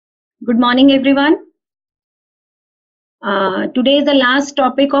Good morning, everyone. Today is the last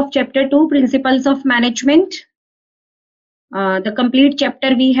topic of chapter 2, Principles of Management. The complete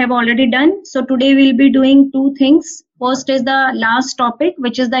chapter we have already done. So today we'll be doing two things. First is the last topic,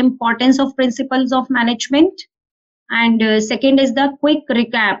 which is the importance of principles of management. And second is the quick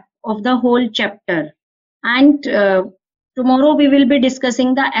recap of the whole chapter. And tomorrow we will be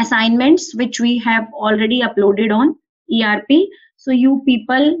discussing the assignments which we have already uploaded on ERP. So you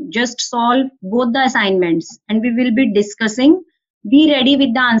people just solve both the assignments and we will be discussing. Be ready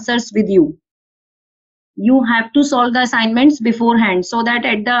with the answers with you. You have to solve the assignments beforehand so that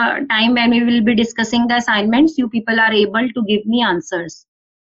at the time when we will be discussing the assignments, you people are able to give me answers.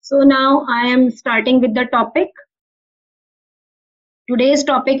 So now I am starting with the topic. Today's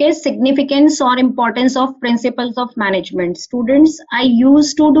topic is significance or importance of principles of management. Students, I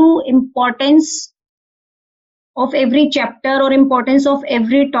used to do importance of every chapter or importance of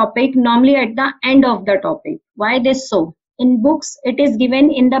every topic normally at the end of the topic. Why this so? In books, it is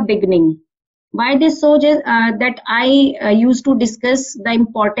given in the beginning. Why this so? That I used to discuss the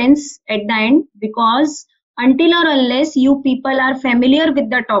importance at the end, because until or unless you people are familiar with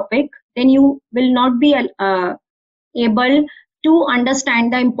the topic, then you will not be able to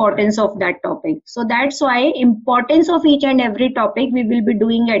understand the importance of that topic. So that's why importance of each and every topic we will be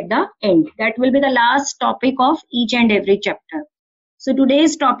doing at the end. That will be the last topic of each and every chapter. So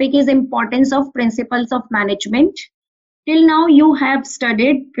today's topic is importance of principles of management. Till now you have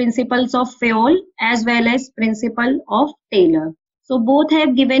studied principles of Fayol as well as principle of Taylor. So both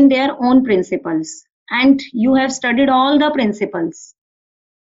have given their own principles and you have studied all the principles.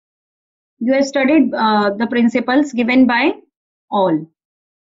 You have studied the principles given by all.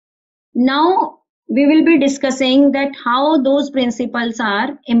 Now we will be discussing that how those principles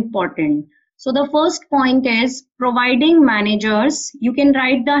are important. So the first point is providing managers. You can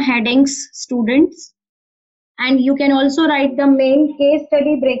write the headings, students, and you can also write the main case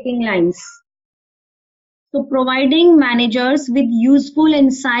study breaking lines. So providing managers with useful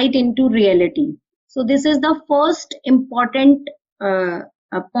insight into reality. So this is the first important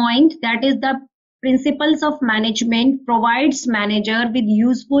point, that is the principles of management provides manager with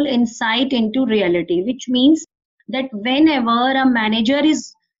useful insight into reality, which means that whenever a manager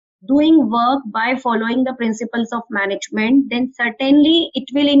is doing work by following the principles of management, then certainly it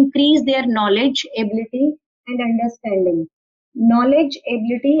will increase their knowledge, ability and understanding. Knowledge,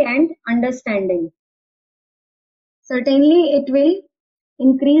 ability and understanding. Certainly it will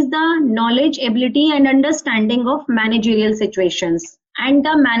increase the knowledge, ability and understanding of managerial situations. And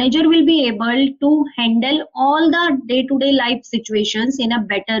the manager will be able to handle all the day-to-day life situations in a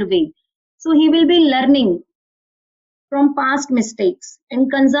better way. So he will be learning from past mistakes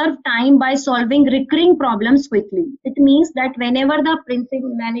and conserve time by solving recurring problems quickly. It means that whenever the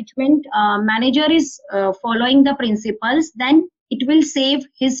manager is following the principles, then it will save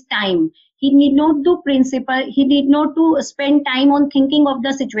his time. He need not to spend time on thinking of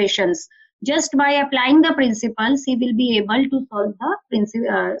the situations. Just by applying the principles, he will be able to solve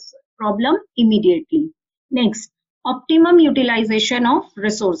the problem immediately. Next, optimum utilization of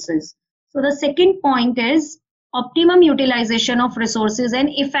resources. So the second point is optimum utilization of resources and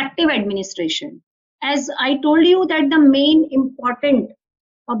effective administration. As I told you that the main important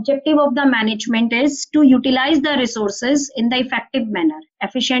objective of the management is to utilize the resources in the effective manner,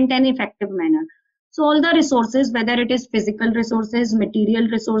 efficient and effective manner. So all the resources, whether it is physical resources, material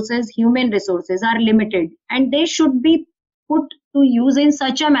resources, human resources, are limited and they should be put to use in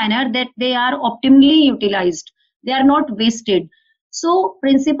such a manner that they are optimally utilized. They are not wasted. So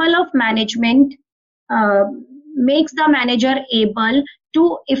principle of management makes the manager able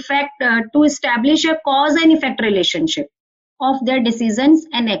to establish a cause and effect relationship of their decisions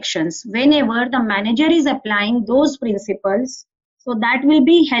and actions. Whenever the manager is applying those principles, so that will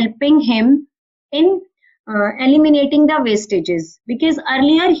be helping him in eliminating the wastages, because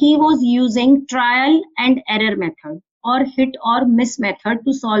earlier he was using trial and error method or hit or miss method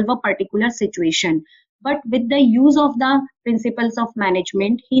to solve a particular situation. But with the use of the principles of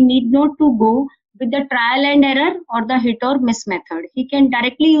management, he need not to go with the trial and error or the hit or miss method. He can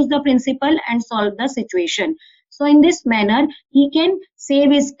directly use the principle and solve the situation. So in this manner, he can save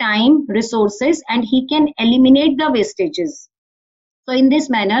his time, resources, and he can eliminate the wastages. So in this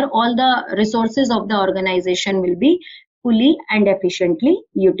manner, all the resources of the organization will be fully and efficiently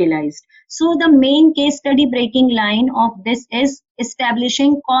utilized. So the main case study breaking line of this is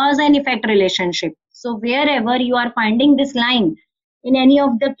establishing cause and effect relationship. So wherever you are finding this line, in any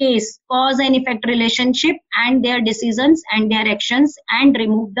of the case, cause and effect relationship and their decisions and their actions, and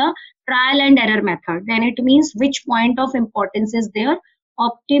remove the trial and error method, then it means which point of importance is there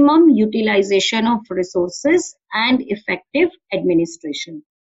optimum utilization of resources and effective administration.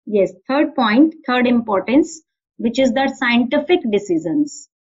 Yes, third point, third importance, which is the scientific decisions.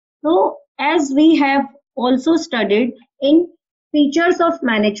 So, as we have also studied in features of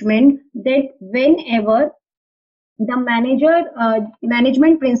management, that whenever the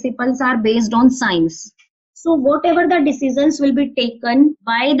management principles are based on science. So, whatever the decisions will be taken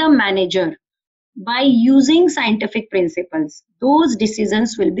by the manager by using scientific principles, those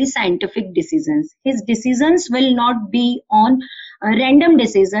decisions will be scientific decisions. His decisions will not be on random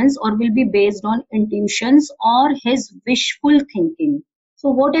decisions or will be based on intuitions or his wishful thinking.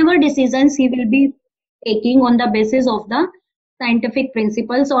 So whatever decisions he will be taking on the basis of the scientific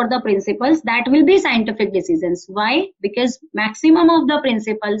principles or the principles, that will be scientific decisions. Why? Because maximum of the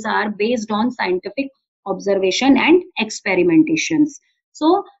principles are based on scientific observation and experimentations.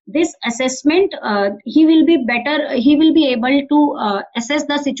 So this assessment, he will be better, he will be able to assess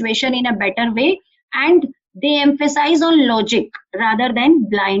the situation in a better way, and they emphasize on logic rather than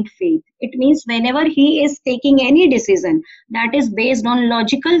blind faith. It means whenever he is taking any decision, that is based on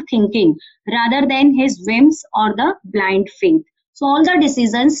logical thinking rather than his whims or the blind faith. So all the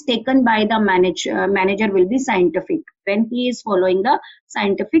decisions taken by the manager will be scientific when he is following the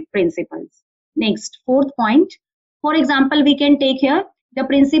scientific principles. Next, fourth point. For example, we can take here the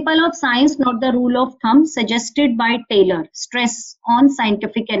principle of science, not the rule of thumb, suggested by Taylor. Stress on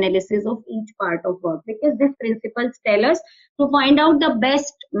scientific analysis of each part of work, because these principles tell us to find out the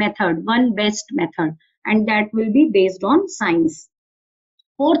best method, one best method, and that will be based on science.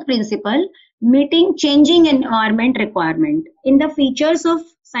 Fourth principle, meeting changing environment requirement. In the features of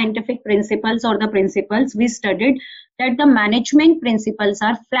scientific principles or the principles, we studied that the management principles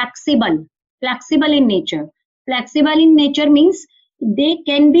are flexible in nature. Flexible in nature means they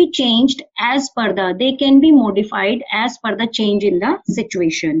can be changed as per they can be modified as per the change in the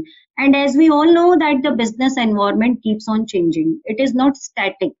situation. And as we all know that the business environment keeps on changing, it is not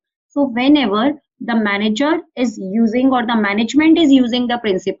static. So whenever the manager is using or the management is using the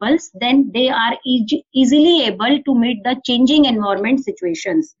principles, then they are easily able to meet the changing environment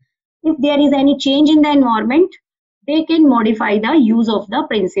situations. If there is any change in the environment, they can modify the use of the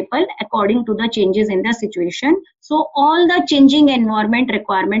principle according to the changes in the situation. So all the changing environment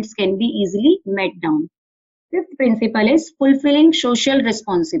requirements can be easily met down. Fifth principle is fulfilling social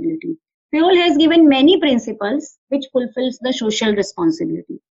responsibility. Fayol has given many principles which fulfills the social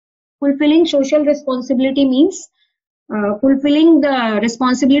responsibility. Fulfilling social responsibility means fulfilling the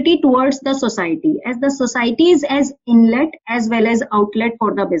responsibility towards the society, as the society is as inlet as well as outlet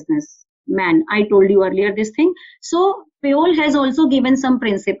for the business man. I told you earlier this thing. So Fayol has also given some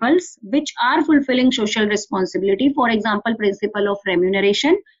principles which are fulfilling social responsibility. For example, principle of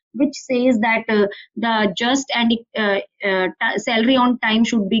remuneration, which says that the just and salary on time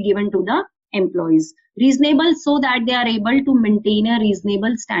should be given to the employees. Reasonable, so that they are able to maintain a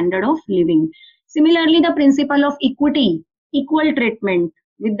reasonable standard of living. Similarly, the principle of equity, equal treatment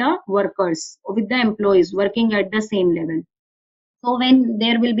with the workers or with the employees working at the same level. So when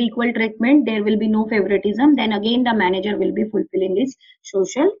there will be equal treatment, there will be no favoritism, then again the manager will be fulfilling his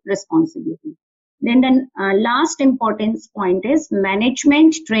social responsibility. Then the last importance point is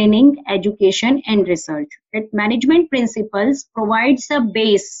management training, education and research. That management principles provides a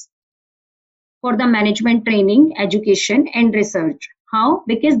base for the management training, education and research. How?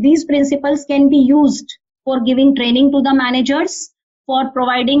 Because these principles can be used for giving training to the managers, for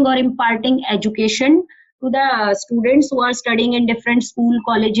providing or imparting education to the students who are studying in different school,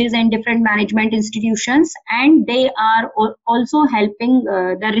 colleges and different management institutions, and they are also helping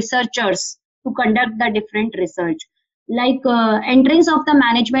the researchers to conduct the different research. Like entrance of the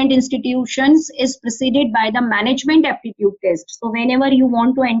management institutions is preceded by the management aptitude test. So whenever you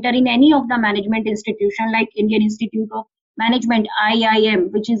want to enter in any of the management institution like Indian Institute of Management,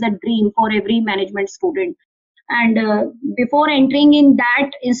 IIM, which is a dream for every management student, and before entering in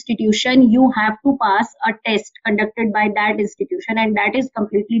that institution you have to pass a test conducted by that institution, and that is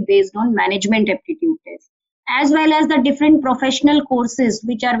completely based on management aptitude test, as well as the different professional courses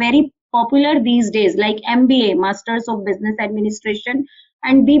which are very popular these days, like MBA, Masters of Business Administration,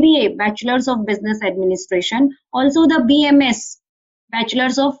 and BBA, Bachelors of Business Administration, also the BMS,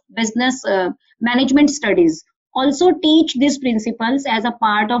 Bachelors of Business Management Studies, also teach these principles as a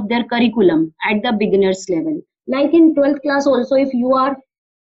part of their curriculum at the beginners level. Like in 12th class also, if you are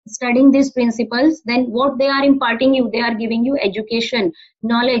studying these principles, then what they are imparting you, they are giving you education,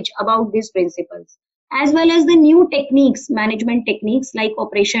 knowledge about these principles, as well as the new techniques, management techniques like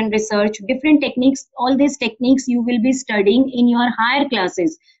operation research, different techniques. All these techniques you will be studying in your higher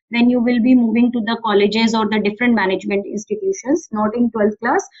classes when you will be moving to the colleges or the different management institutions, not in 12th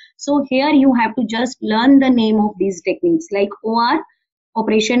class. So here you have to just learn the name of these techniques like OR,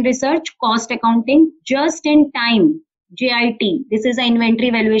 operation research, cost accounting, just in time, JIT. This is an inventory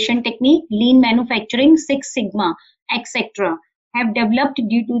valuation technique, lean manufacturing, Six Sigma, etc. have developed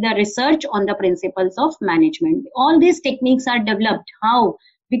due to the research on the principles of management. All these techniques are developed. How?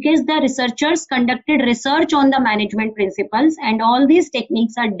 Because the researchers conducted research on the management principles, and all these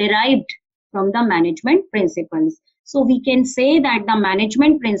techniques are derived from the management principles. So we can say that the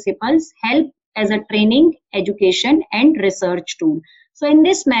management principles help as a training, education and research tool. So in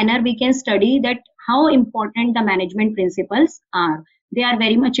this manner, we can study that how important the management principles are. They are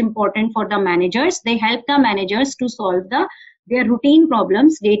very much important for the managers. They help the managers to solve their routine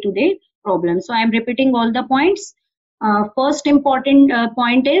problems, day-to-day problems. So I am repeating all the points. First important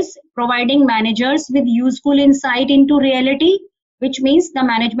point is providing managers with useful insight into reality, which means the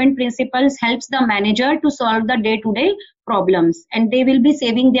management principles helps the manager to solve the day-to-day problems, and they will be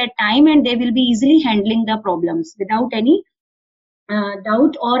saving their time and they will be easily handling the problems without any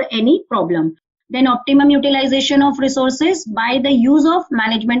doubt or any problem. Then optimum utilization of resources. By the use of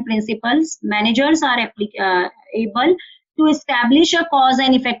management principles, managers are able to establish a cause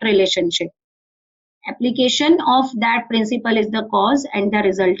and effect relationship. Application of that principle is the cause and the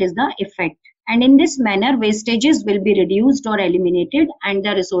result is the effect. And in this manner, wastages will be reduced or eliminated and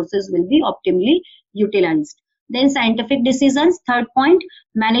the resources will be optimally utilized. Then scientific decisions. Third point,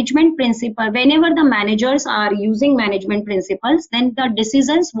 management principle. Whenever the managers are using management principles, then the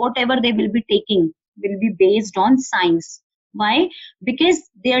decisions, whatever they will be taking, will be based on science. Why? Because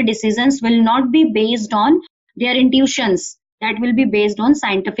their decisions will not be based on their intuitions. That will be based on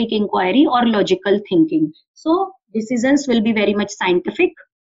scientific inquiry or logical thinking. So decisions will be very much scientific.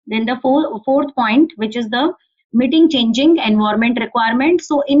 Then the fourth point, which is the meeting changing environment requirement.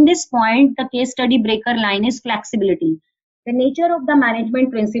 So in this point, the case study breaker line is flexibility. The nature of the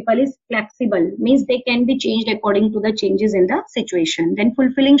management principle is flexible, means they can be changed according to the changes in the situation. Then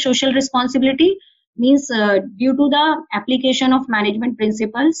fulfilling social responsibility means due to the application of management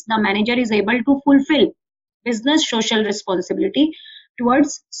principles, the manager is able to fulfill business social responsibility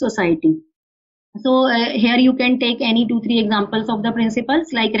towards society. So here you can take any 2-3 examples of the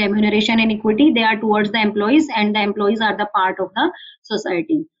principles like remuneration and equity. They are towards the employees and the employees are the part of the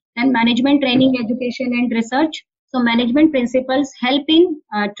society. And management training, education and research. So management principles help in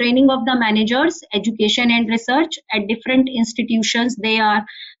training of the managers, education and research at different institutions. They are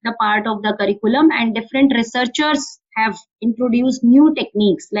the part of the curriculum, and different researchers have introduced new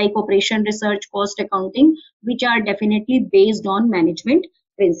techniques like operation research, cost accounting, which are definitely based on management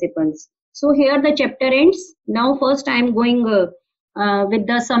principles. So here the chapter ends. Now first I am going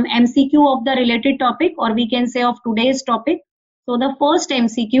with some MCQ of the related topic, or we can say of today's topic. So the first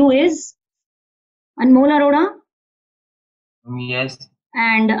MCQ is Anmol Arora. Yes.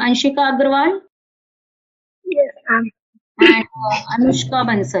 And Anshika Agrawal. Yes, ma'am. And Anushka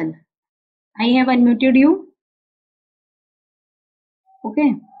Bansal. I have unmuted you.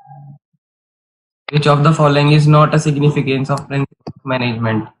 Okay. Which of the following is not a significance of principle of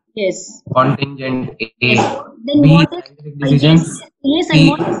management? Yes. Contingent A. Yes. Then B. what is Scientific decisions. yes,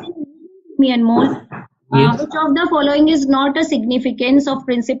 C. Anmol. Me Anmol. Yes. Which of the following is not a significance of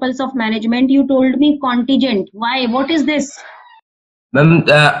principles of management? You told me contingent. Why? What is this? Ma'am,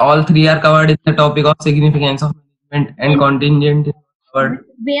 all three are covered in the topic of significance of management, and contingent is covered.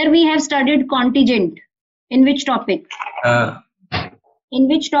 Where we have studied contingent? In which topic? In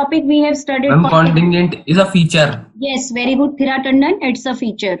which topic we have studied? Ma'am, contingent is a feature. Yes, very good, Thira Tandon. It's a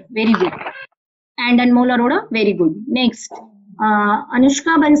feature. Very good. And Anmol Arora, very good. Next,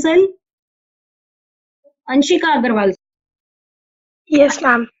 Anushka Bansal, Anshika Agrawal. Yes,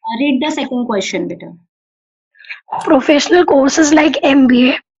 ma'am. Read the second question, beta. Professional courses like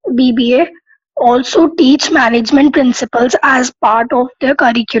MBA, BBA also teach management principles as part of their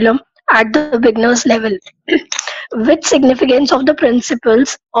curriculum at the beginner's level. Which significance of the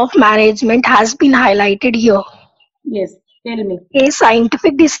principles of management has been highlighted here? Yes, tell me. A.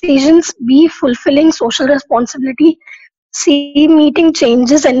 Scientific decisions. B. Fulfilling social responsibility. C. Meeting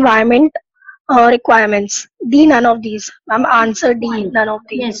changes environment requirements. D. None of these. Ma'am, answer D. None of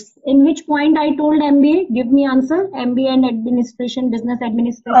these. Yes. In which point I told MBA? Give me answer. MBA and administration, business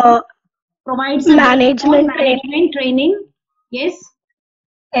administration. Provides management training. Yes.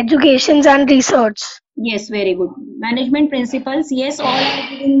 Educations and research. Yes, very good. Management principles. Yes, all are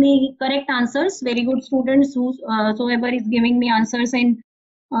giving me correct answers. Very good students. Whosoever is giving me answers in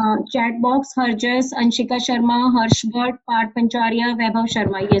chat box. Harjas, Anshika Sharma, Harsh Bhatt, Parth Pancharia, Vaibhav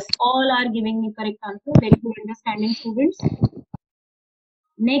Sharma. Yes, all are giving me correct answer. Very good understanding students.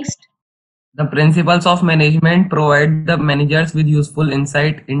 Next. The principles of management provide the managers with useful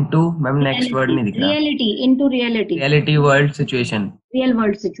insight into, ma'am, next word नहीं दिख रहा. Reality, into reality. Reality world situation. Real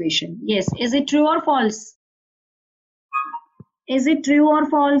world situation. Yes. Is it true or false? Is it true or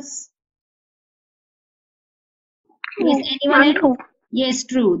false? Yes, anyone I'm else? true. Yes,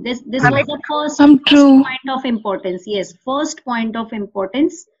 true. This I'm was the first true. point of importance. Yes, first point of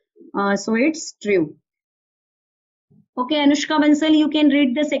importance. So it's true. Okay, Anushka Bansal, you can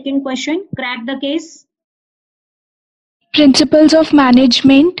read the second question. Crack the case. Principles of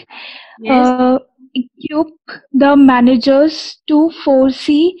management Yes. equip the managers to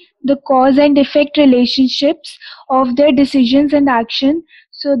foresee the cause and effect relationships of their decisions and action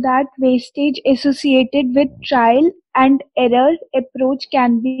so that wastage associated with trial and error approach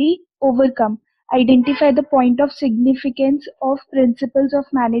can be overcome. Identify the point of significance of principles of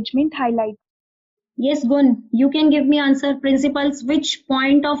management highlight. Yes, Gun, you can give me answer. Principles, which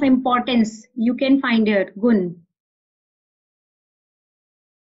point of importance you can find here? Gun.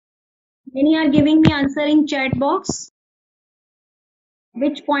 Many are giving me answer in chat box.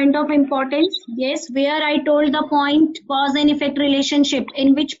 Which point of importance? Yes, where I told the point cause and effect relationship.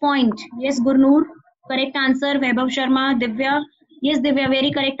 In which point? Yes, Gurnoor. Correct answer. Vaibhav Sharma, Divya. Yes, Divya,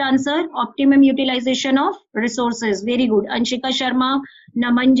 very correct answer. Optimum utilization of resources. Very good. Anshika Sharma,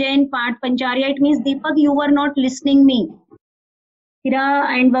 Naman Jain, Part Pancharia. It means Deepak, you were not listening me. Hira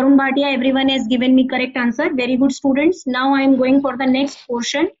and Varun Bhatia, everyone has given me correct answer. Very good, students. Now I am going for the next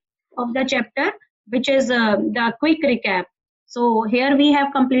portion of the chapter, which is the quick recap. So here we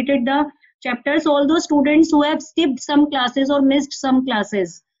have completed the chapters. All those students who have skipped some classes or missed some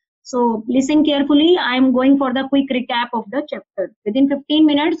classes. So listen carefully. I am going for the quick recap of the chapter. Within 15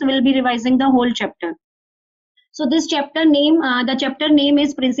 minutes, we'll be revising the whole chapter. So this chapter name, the chapter name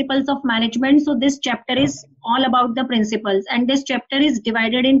is Principles of Management. So this chapter is all about the principles, and this chapter is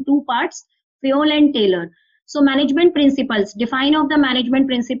divided in two parts, Fayol and Taylor. So management principles, define of the management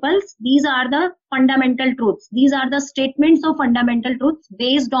principles. These are the fundamental truths. These are the statements of fundamental truths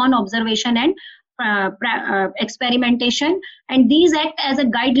based on observation and experimentation, and these act as a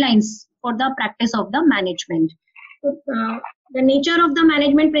guidelines for the practice of the management. So, the nature of the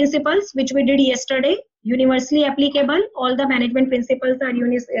management principles, which we did yesterday, universally applicable. All the management principles are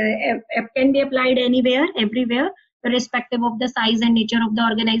can be applied anywhere, everywhere, irrespective of the size and nature of the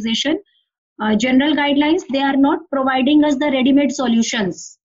organization. General guidelines, they are not providing us the ready-made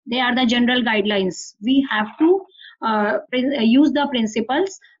solutions. They are the general guidelines. We have to use the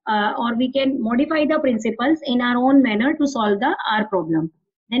principles, or we can modify the principles in our own manner to solve our problem.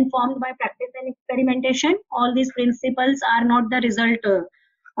 Then formed by practice and experimentation. All these principles are not the result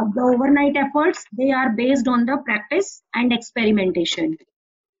of the overnight efforts. They are based on the practice and experimentation.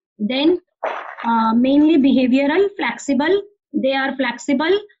 Then mainly behavioral, flexible. They are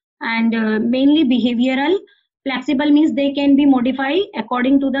flexible and mainly behavioral. Flexible means they can be modified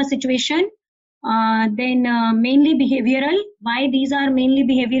according to the situation. Then mainly behavioral. Why these are mainly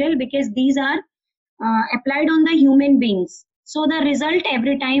behavioral? Because these are applied on the human beings. So the result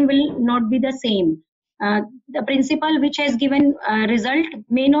every time will not be the same. The principle which has given result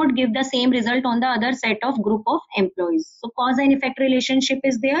may not give the same result on the other set of group of employees. So cause and effect relationship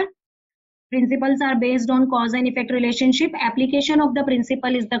is there. Principles are based on cause and effect relationship. Application of the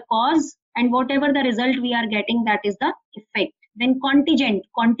principle is the cause, and whatever the result we are getting, that is the effect. Then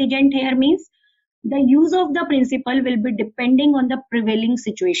contingent here means the use of the principle will be depending on the prevailing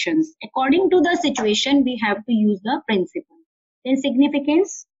situations. According to the situation, we have to use the principle. Then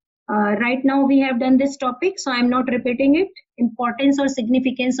significance. Right now we have done this topic, so I am not repeating it. Importance or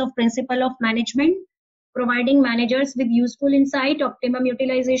significance of principle of management. Providing managers with useful insight, optimum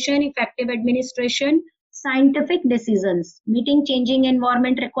utilization, effective administration, scientific decisions, meeting changing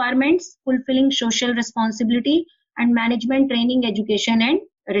environment requirements, fulfilling social responsibility, and management training, education, and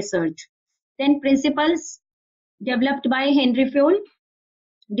research. Then principles developed by Henry Fayol.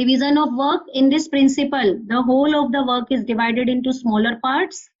 Division of work. In this principle, the whole of the work is divided into smaller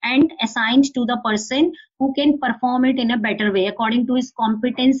parts and assigned to the person who can perform it in a better way according to his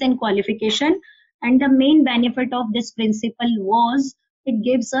competence and qualification. And the main benefit of this principle was it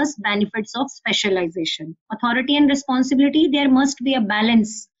gives us benefits of specialization. Authority and responsibility, there must be a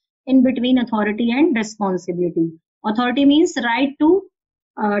balance in between authority and responsibility. Authority means right to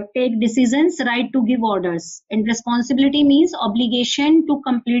take decisions, right to give orders, and responsibility means obligation to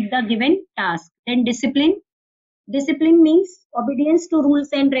complete the given task. Then discipline means obedience to rules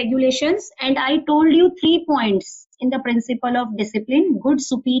and regulations, and I told you 3 points in the principle of discipline: good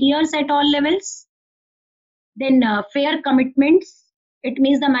superiors at all levels. Then fair commitments, it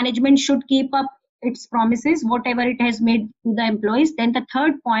means the management should keep up its promises, whatever it has made to the employees. Then the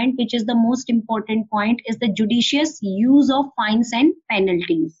third point, which is the most important point, is the judicious use of fines and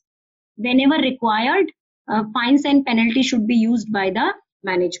penalties. Whenever required, fines and penalties should be used by the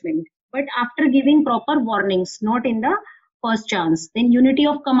management, but after giving proper warnings, not in the first chance. Then unity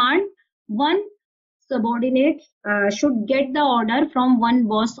of command. One subordinate should get the order from one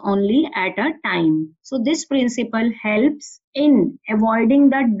boss only at a time. So this principle helps in avoiding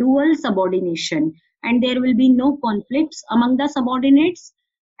the dual subordination, and there will be no conflicts among the subordinates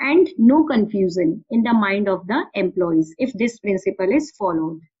and no confusion in the mind of the employees if this principle is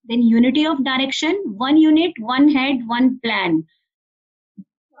followed. Then unity of direction. One unit, one head, one plan.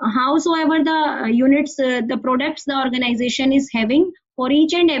 Howsoever the units, the products the organization is having, for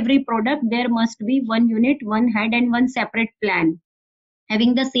each and every product there must be one unit, one head, and one separate plan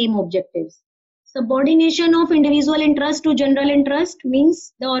having the same objectives. Subordination of individual interest to general interest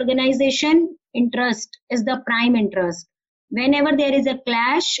means the organization interest is the prime interest. Whenever there is a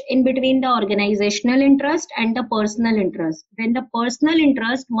clash in between the organizational interest and the personal interest, then the personal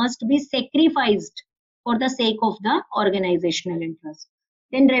interest must be sacrificed for the sake of the organizational interest.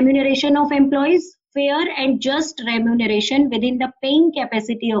 Then remuneration of employees, fair and just remuneration within the paying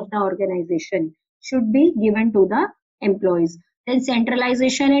capacity of the organization should be given to the employees. Then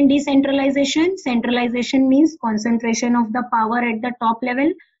centralization and decentralization. Centralization means concentration of the power at the top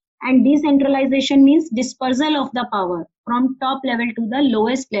level, and decentralization means dispersal of the power from top level to the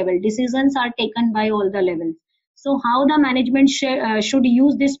lowest level. Decisions are taken by all the levels. So how the management should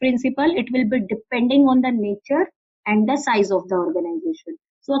use this principle, it will be depending on the nature and the size of the organization.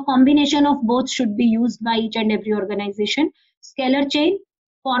 So a combination of both should be used by each and every organization. Scalar chain,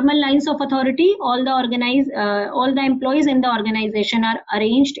 formal lines of authority. All the employees in the organization are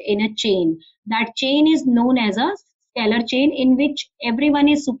arranged in a chain. That chain is known as a scalar chain, in which everyone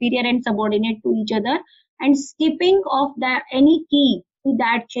is superior and subordinate to each other, and skipping of any key to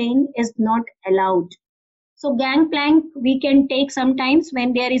that chain is not allowed. So gangplank we can take sometimes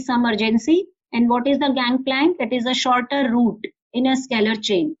when there is some urgency. And what is the gangplank? It is a shorter route in a scalar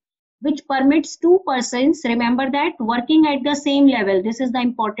chain which permits two persons, remember that, working at the same level. This is the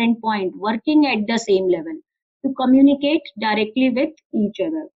important point, working at the same level, to communicate directly with each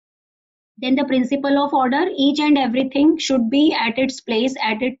other. Then the principle of order, each and everything should be at its place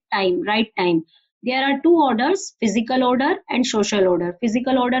at its time, right time. There are two orders, physical order and social order.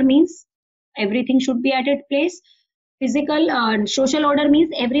 Physical order means everything should be at its place. Social order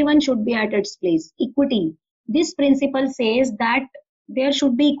means everyone should be at its place. Equity. This principle says that there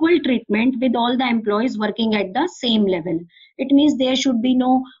should be equal treatment with all the employees working at the same level. It means there should be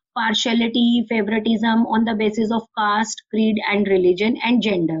no partiality, favoritism on the basis of caste, creed, and religion and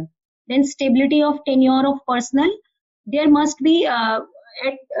gender. Then stability of tenure of personnel. There must be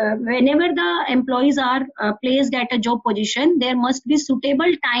whenever the employees are placed at a job position, there must be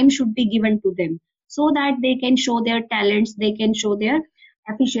suitable time should be given to them, so that they can show their talents, they can show their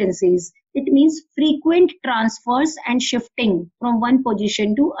efficiencies. It means frequent transfers and shifting from one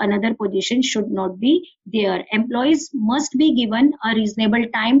position to another position should not be there. Employees must be given a reasonable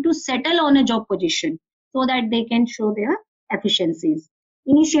time to settle on a job position so that they can show their efficiencies.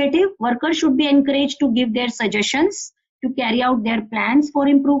 Initiative. Workers should be encouraged to give their suggestions, to carry out their plans for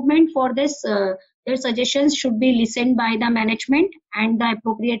improvement. For this, their suggestions should be listened by the management, and the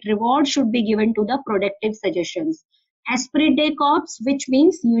appropriate reward should be given to the productive suggestions. Esprit de corps, which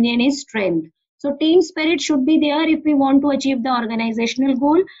means union is strength. So team spirit should be there if we want to achieve the organizational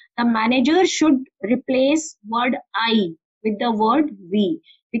goal. The manager should replace word I with the word we,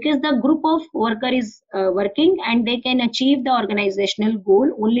 because the group of worker is working and they can achieve the organizational goal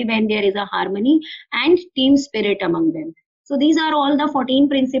only when there is a harmony and team spirit among them. So these are all the 14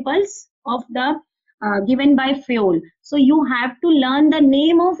 principles of the given by Fayol. So you have to learn the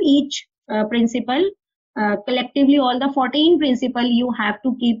name of each principle. Collectively, all the 14 principles, you have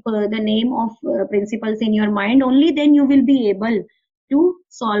to keep the name of principles in your mind. Only then you will be able to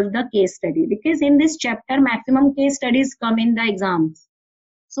solve the case study, because in this chapter maximum case studies come in the exams.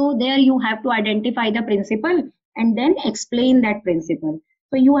 So there you have to identify the principle and then explain that principle.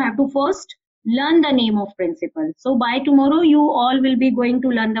 So you have to first learn the name of principle. So by tomorrow you all will be going to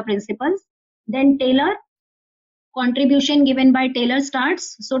learn the principles. Then Taylor, contribution given by Taylor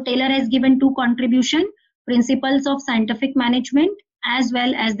starts. So Taylor has given two contribution, principles of scientific management as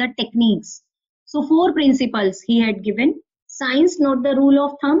well as the techniques. So 4 principles he had given. Science, not the rule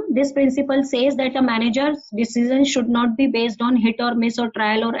of thumb. This principle says that a manager's decision should not be based on hit or miss or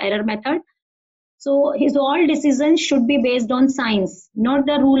trial or error method. So his all decisions should be based on science, not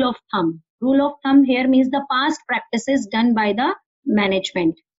the rule of thumb. Rule of thumb here means the past practices done by the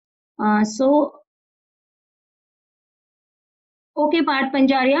management. So Okay, Parth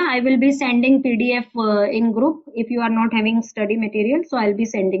Pancharia, I will be sending PDF in group if you are not having study material. So I'll be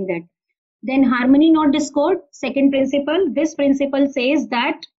sending that. Then harmony, not discord. Second principle. This principle says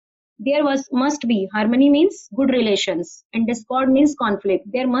that there must be harmony means good relations, and discord means conflict.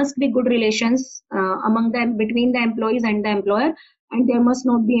 There must be good relations among them between the employees and the employer, and there must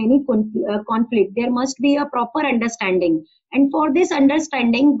not be any conflict. There must be a proper understanding. And for this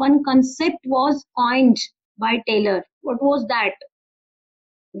understanding, one concept was coined by Taylor. What was that?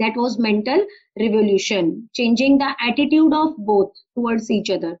 That was mental revolution, changing the attitude of both towards each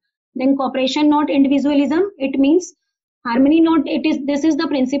other. Then cooperation, not individualism. It means harmony, not it is. This is the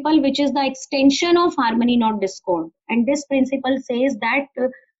principle which is the extension of harmony, not discord. And this principle says that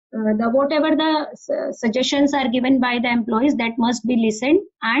the whatever the suggestions are given by the employees, that must be listened,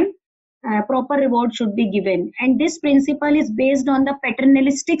 and proper reward should be given. And this principle is based on the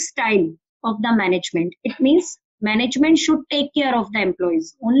paternalistic style of the management. It means management should take care of the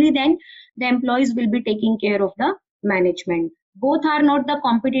employees. Only then the employees will be taking care of the management. Both are not the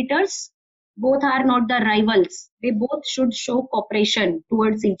competitors, both are not the rivals. They both should show cooperation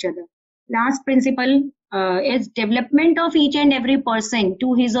towards each other. Last principle is development of each and every person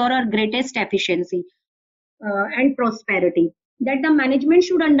to his or her greatest efficiency and prosperity. That the management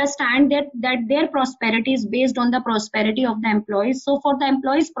should understand that their prosperity is based on the prosperity of the employees. So for the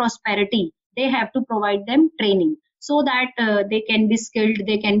employees' prosperity, they have to provide them training so that they can be skilled,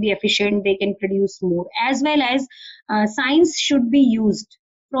 they can be efficient, they can produce more. As well as science should be used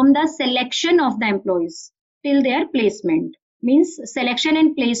from the selection of the employees till their placement. Means selection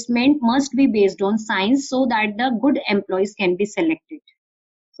and placement must be based on science so that the good employees can be selected.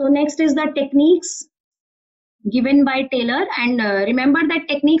 So next is the techniques given by Taylor, and remember that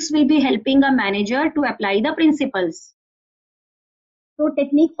techniques will be helping a manager to apply the principles. So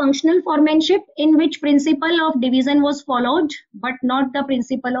technique, functional foremanship, in which principle of division was followed but not the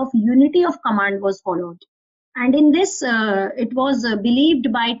principle of unity of command was followed. And in this it was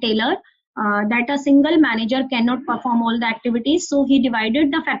believed by Taylor that a single manager cannot perform all the activities, so he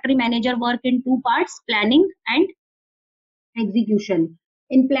divided the factory manager work in two parts: planning and execution.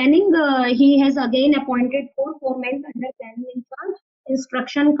 In planning, he has again appointed four foremen under planning in charge: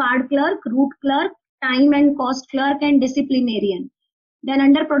 instruction card clerk, route clerk, time and cost clerk, and disciplinarian. Then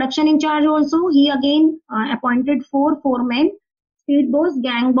under production in charge also, he again appointed four foremen: speed boss,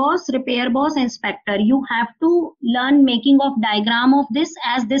 gang boss, repair boss, inspector. You have to learn making of diagram of this,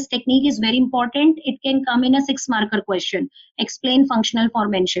 as this technique is very important. It can come in a 6-marker question. Explain functional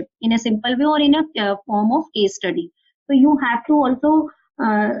foremanship in a simple way or in a form of case study. So you have to also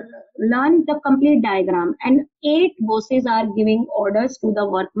learn the complete diagram, and 8 bosses are giving orders to the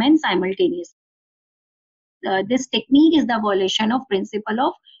workmen simultaneously. This technique is the violation of principle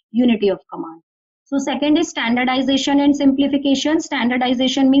of unity of command. So second is standardization and simplification.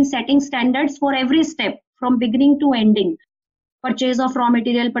 Standardization means setting standards for every step from beginning to ending. Purchase of raw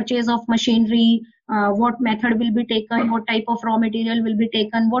material, purchase of machinery, what method will be taken, what type of raw material will be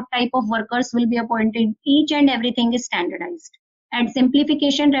taken, what type of workers will be appointed. Each and everything is standardized. And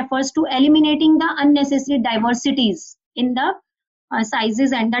simplification refers to eliminating the unnecessary diversities in the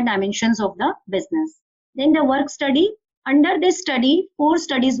sizes and the dimensions of the business. Then the work study. Under this study, 4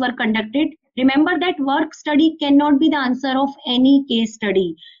 studies were conducted. Remember that work study cannot be the answer of any case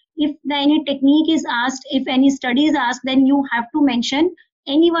study. If any technique is asked, if any study is asked, then you have to mention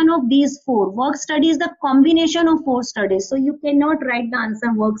any one of these 4. Work study is the combination of 4 studies. So you cannot write the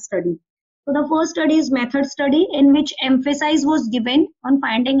answer work study. So the first study is method study, in which emphasis was given on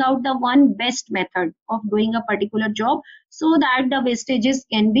finding out the one best method of doing a particular job so that the wastages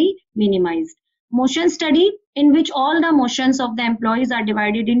can be minimized. Motion study, in which all the motions of the employees are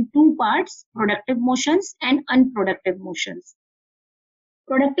divided in 2 parts: productive motions and unproductive motions.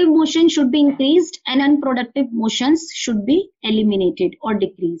 Productive motion should be increased and unproductive motions should be eliminated or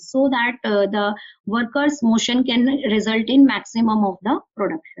decreased so that the workers' motion can result in maximum of the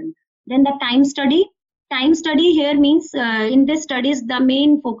production. Then the time study. Time study here means in this studies the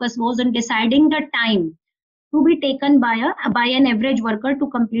main focus was on deciding the time to be taken by an average worker to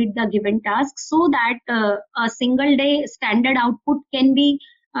complete the given task, so that a single day standard output can be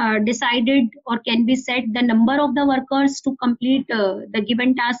decided or can be set. The number of the workers to complete the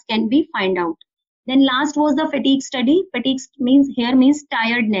given task can be find out. Then last was the fatigue study. Fatigue means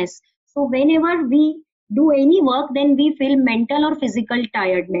tiredness. So whenever we do any work, then we feel mental or physical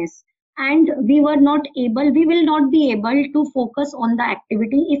tiredness, and we will not be able to focus on the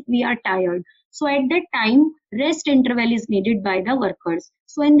activity if we are tired. So at that time, rest interval is needed by the workers.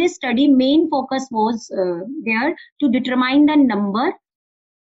 So in this study, main focus was there to determine the number.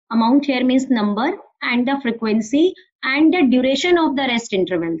 Amount here means number, and the frequency and the duration of the rest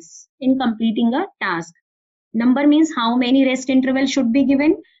intervals in completing a task. Number means how many rest intervals should be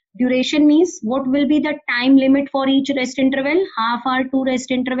given. Duration means what will be the time limit for each rest interval, half hour 2 rest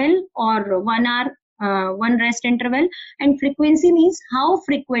interval or 1 hour 1 rest interval. And frequency means how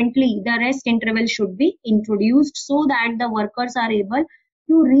frequently the rest interval should be introduced so that the workers are able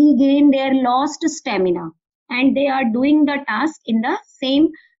to regain their lost stamina and they are doing the task in the same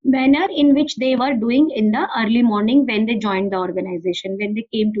manner in which they were doing in the early morning when they joined the organization, when they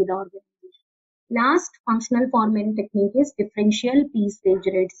came to the organization. Last functional formatting technique is differential piece wage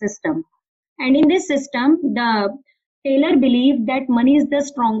rate system. And in this system, the Taylor believed that money is the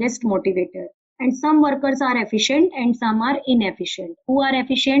strongest motivator. And some workers are efficient and some are inefficient. Who are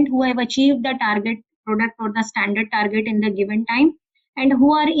efficient? Who have achieved the target product or the standard target in the given time. And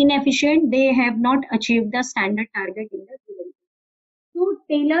who are inefficient? They have not achieved the standard target in the given time. So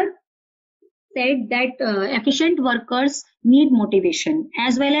Taylor said that efficient workers need motivation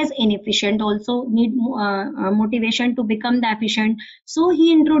as well as inefficient also need motivation to become the efficient. So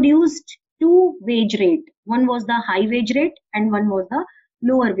he introduced two wage rate. One was the high wage rate and one was the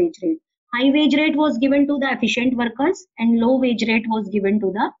lower wage rate. High wage rate was given to the efficient workers and low wage rate was given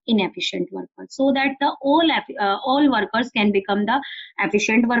to the inefficient workers, so that the all workers can become the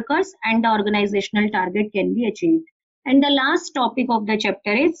efficient workers and the organizational target can be achieved. And the last topic of the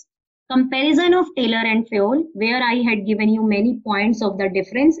chapter is comparison of Taylor and Fayol, where I had given you many points of the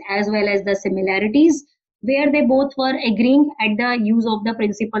difference as well as the similarities, where they both were agreeing at the use of the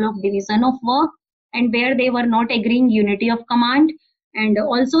principle of division of work and where they were not agreeing unity of command, and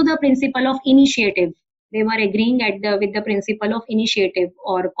also the principle of initiative. They were agreeing at with the principle of initiative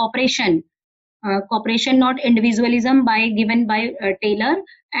or cooperation. Cooperation, not individualism, by given by Taylor,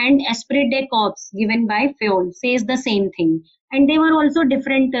 and esprit de corps given by Fayol says the same thing. And they were also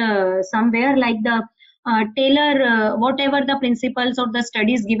different somewhere, like the Taylor, whatever the principles or the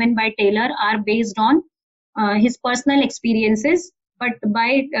studies given by Taylor are based on his personal experiences, but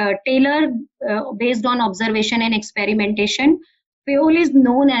by Taylor based on observation and experimentation. Fayol is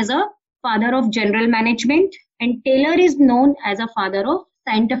known as a father of general management and Taylor is known as a father of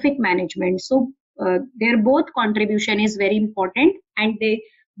scientific management. So their both contribution is very important and they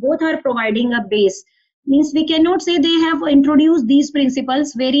both are providing a base. Means we cannot say they have introduced these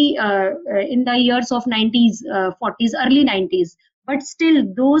principles very in the years of 90s, 40s, early 90s. But still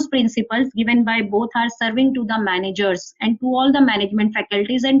those principles given by both are serving to the managers and to all the management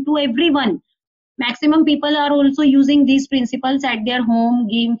faculties and to everyone. Maximum people are also using these principles at their home,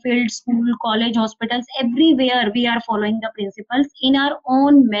 game field, school, college, hospitals, everywhere we are following the principles in our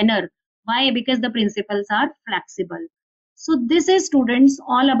own manner. Why? Because the principles are flexible. So this is, students,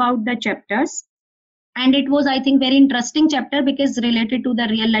 all about the chapters. And it was, I think, very interesting chapter because related to the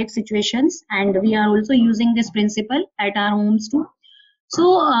real life situations and we are also using this principle at our homes too.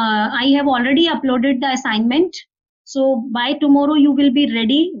 So I have already uploaded the assignment. So by tomorrow you will be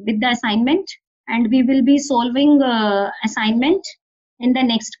ready with the assignment and we will be solving assignment in the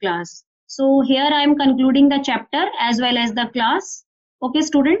next class. So here I am concluding the chapter as well as the class. Okay,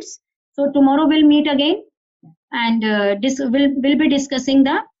 students. So tomorrow we'll meet again and we'll be discussing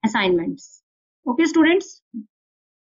the assignments. Okay, students.